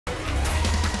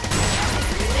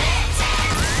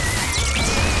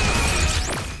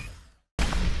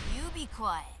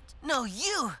quiet. No,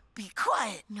 you! Be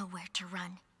quiet! Nowhere to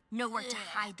run. Nowhere to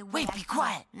hide the way Wait, be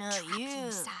quiet! No, you.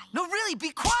 Inside. No, really,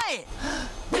 be quiet!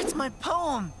 That's my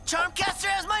poem! Charmcaster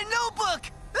has my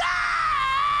notebook!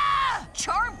 Ah!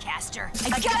 Charmcaster!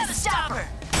 I gotta stop her!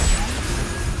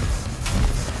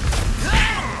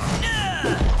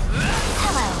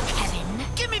 Hello, Kevin.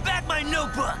 Give me back my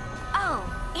notebook! Oh,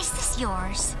 is this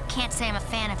yours? Can't say I'm a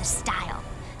fan of the style,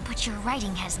 but your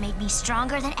writing has made me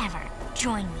stronger than ever.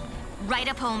 Join me. Write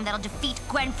a poem that'll defeat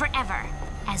Gwen forever.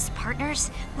 As partners,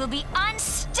 we'll be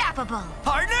unstoppable.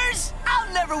 Partners?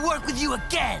 I'll never work with you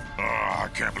again! Oh, I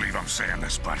can't believe I'm saying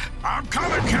this, but I'm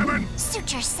coming, Kevin!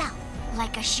 Suit yourself.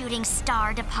 Like a shooting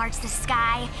star departs the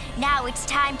sky, now it's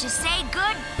time to say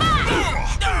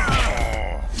goodbye!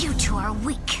 You two are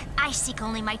weak. I seek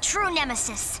only my true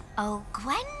nemesis. Oh,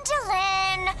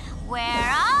 Gwendolyn, where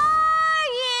are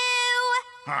you?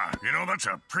 Huh, you know, that's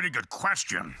a pretty good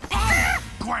question.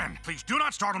 Gwen, please do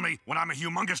not startle me when I'm a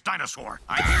humongous dinosaur.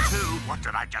 I'm here too. What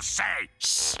did I just say?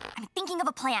 Shh, I'm thinking of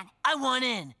a plan. I want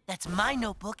in. That's my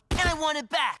notebook, and I want it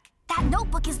back. That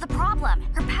notebook is the problem.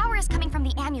 Her power is coming from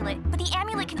the amulet, but the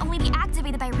amulet can only be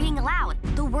activated by reading aloud.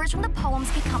 The words from the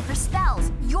poems become her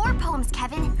spells. Your poems,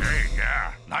 Kevin. Hey,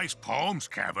 yeah. Nice poems,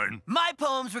 Kevin. My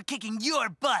poems were kicking your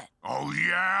butt. Oh,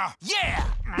 yeah? Yeah!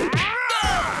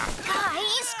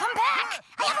 Guys, come back!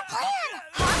 I have a plan!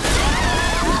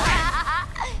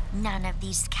 None of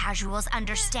these casuals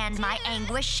understand my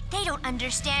anguish. They don't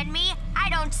understand me. I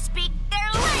don't speak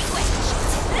their language.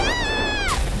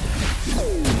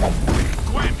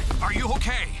 Gwen, are you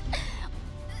okay?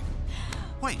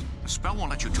 Wait, the spell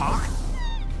won't let you talk?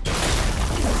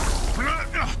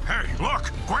 Hey,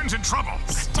 look! Gwen's in trouble!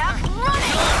 Stop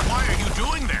running! Why are you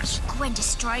doing this? Gwen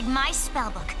destroyed my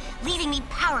spellbook, leaving me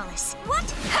powerless.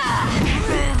 What?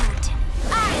 Rude.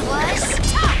 I was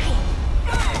talking.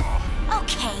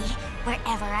 Okay,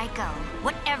 wherever I go,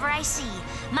 whatever I see,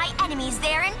 my enemy's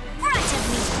there in front of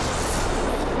me.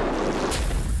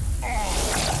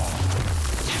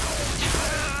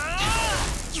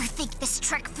 You think this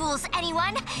trick fools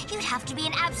anyone? You'd have to be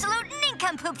an absolute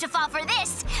nincompoop to fall for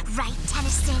this, right,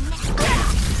 Tennyson?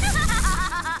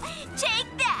 Take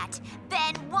that!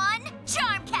 Ben 1,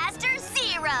 Charmcaster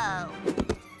 0!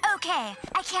 Okay,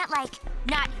 I can't,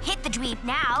 not hit the dweeb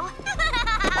now.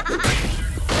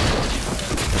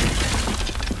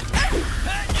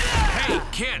 Hey,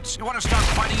 kids, you want to stop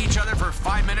fighting each other for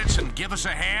 5 minutes and give us a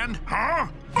hand? Huh?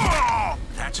 Oh!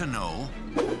 That's a no.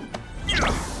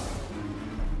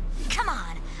 Come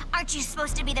on, aren't you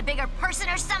supposed to be the bigger person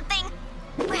or something?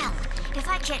 Well, if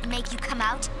I can't make you come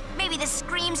out, maybe the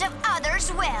screams of others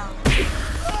will.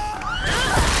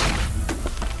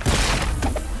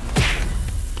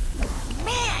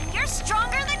 Man, you're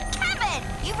stronger than Kevin!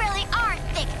 You really are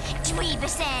thick,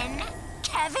 Dweebison.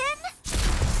 Kevin?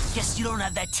 Guess you don't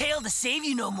have that tail to save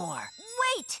you no more.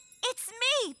 Wait, it's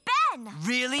me, Ben!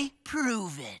 Really?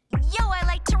 Prove it. Yo, I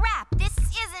like to rap. This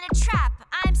isn't a trap.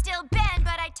 I'm still Ben,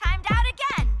 but I timed out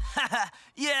again.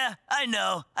 Yeah, I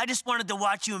know. I just wanted to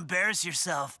watch you embarrass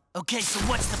yourself. Okay, so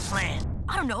what's the plan?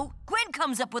 I don't know. Gwen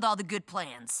comes up with all the good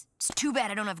plans. It's too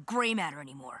bad I don't have gray matter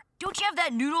anymore. Don't you have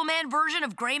that Noodle Man version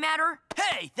of gray matter?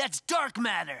 Hey, that's dark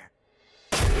matter.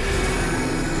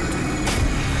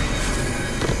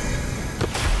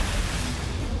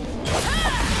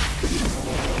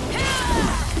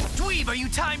 Dweeb, are you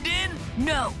timed in?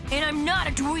 No, and I'm not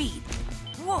a dweeb.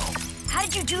 Whoa, how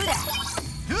did you do that?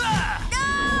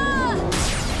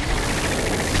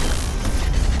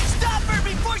 Stop her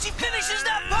before she finishes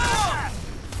that poem!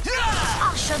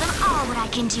 I'll show them all what I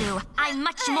can do. I'm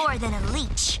much more than a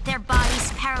leech. Their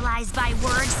bodies paralyzed by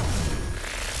words.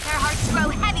 Their hearts grow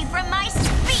heavy from my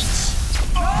speech.